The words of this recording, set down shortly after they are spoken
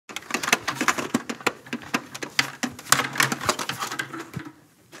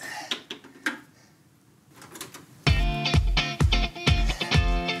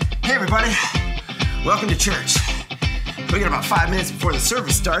everybody. Welcome to church. We got about 5 minutes before the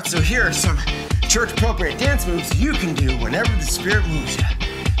service starts, so here are some church-appropriate dance moves you can do whenever the Spirit moves you.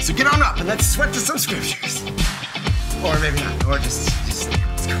 So get on up and let's sweat to some scriptures. Or maybe not, or just let's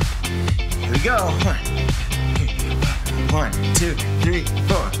go. Here we go. 1, 2, 3,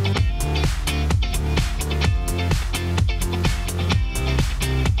 4.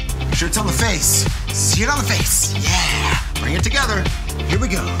 Make sure it's on the face. See it on the face. Yeah. Bring it together. Here we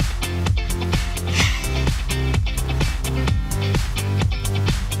go.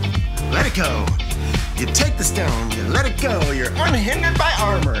 Let it go. You take the stone, you let it go. You're unhindered by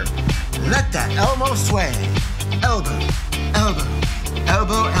armor. Let that elbow sway. Elbow, elbow,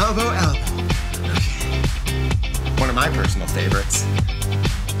 elbow, elbow, elbow. Okay. One of my personal favorites.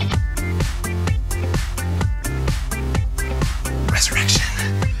 Resurrection.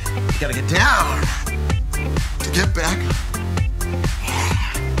 You gotta get down to get back up.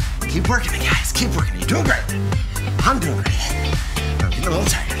 Keep working it, guys. Keep working it. You're doing great. I'm doing great. I'm getting a little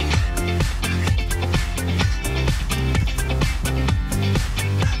tired.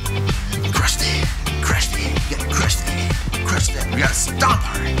 We gotta stomp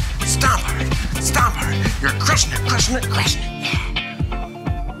hard, stomp hard, stomp hard. You're crushing it, crushing it, crushing it. Yeah.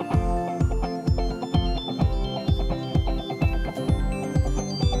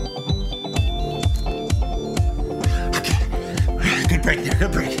 Okay. Good break there,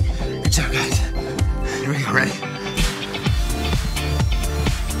 good break. Good job, guys. Here we go, ready?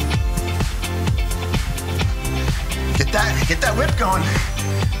 Get that whip going.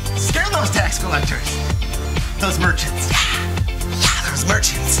 Scare those tax collectors. Those merchants. Yeah, those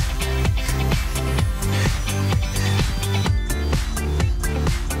merchants.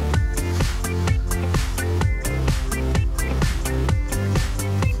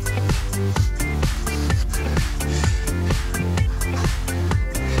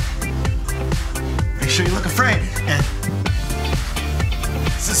 Make sure you look afraid. And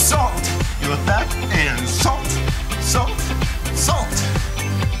this is salt. You look back and salt, salt, salt.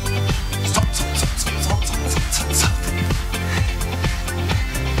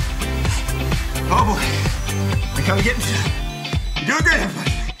 Oh boy, I gotta get into it. You're doing great,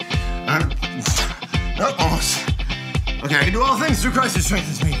 everybody. Almost. Okay, I can do all things through Christ who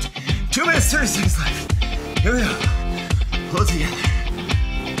strengthens me. 2 minutes, 30 seconds left. Here we go. Pull it together.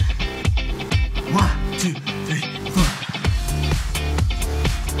 1, 2, 3, 4.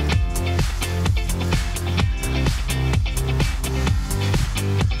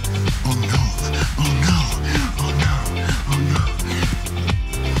 Oh no, oh no, oh no, oh no.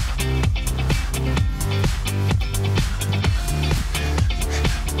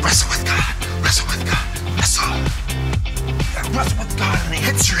 Wrestle with God, wrestle with God, wrestle. Yeah, wrestle with God and he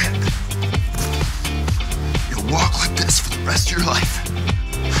hits your hip. You'll walk like this for the rest of your life.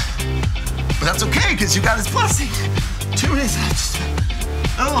 But that's okay, because you got his blessing. 2 minutes left, just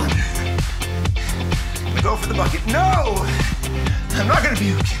a little under. I'm gonna go for the bucket. No! I'm not gonna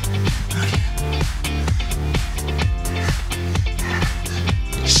puke. Okay.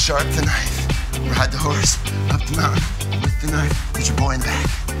 Sharp the knife. Ride the horse up the mountain with the knife. Put your boy in the back.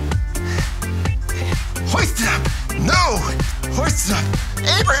 Hoist it up! No! Hoist it up!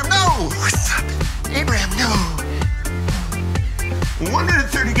 Abraham, no! Hoist it up! Abraham, no!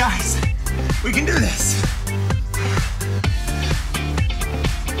 130 guys. We can do this.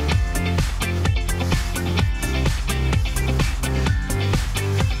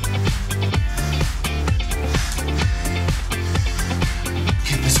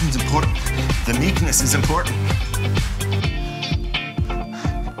 Okay, this one's important. The meekness is important.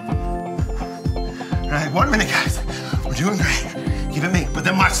 All right, 1 minute, guys. We're doing great. Keep it meek, but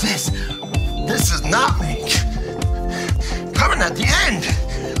then watch this. This is not meek. Coming at the end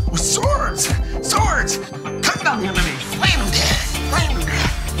with swords. Swords. Cut down the enemy. Flame them dead. Flame them dead.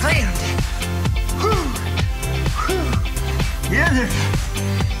 Flame them dead. Whew. Whew. Yeah, there.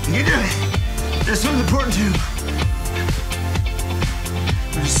 You do it. This one's important too.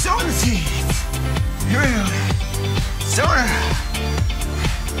 We're sowing the seeds. Here we go. Sowing.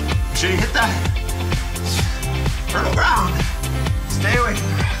 Make sure you hit that fertile ground. Stay away from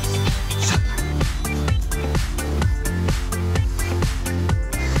the grass. Shut them.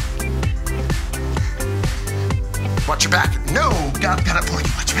 Watch your back. No, God's got it for you.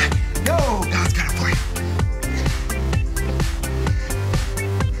 Watch your back. No, God's got it for you.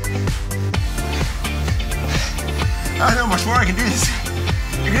 I don't know much more I can do this.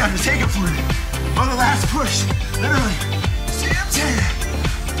 You're gonna have to take it for me. On the last push. Literally. Stand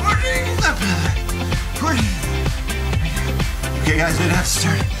 40 the pillar. 40. Okay, guys, we don't have to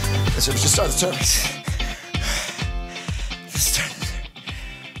start. Let's just start the service. Let's start it.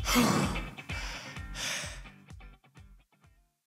 Whew.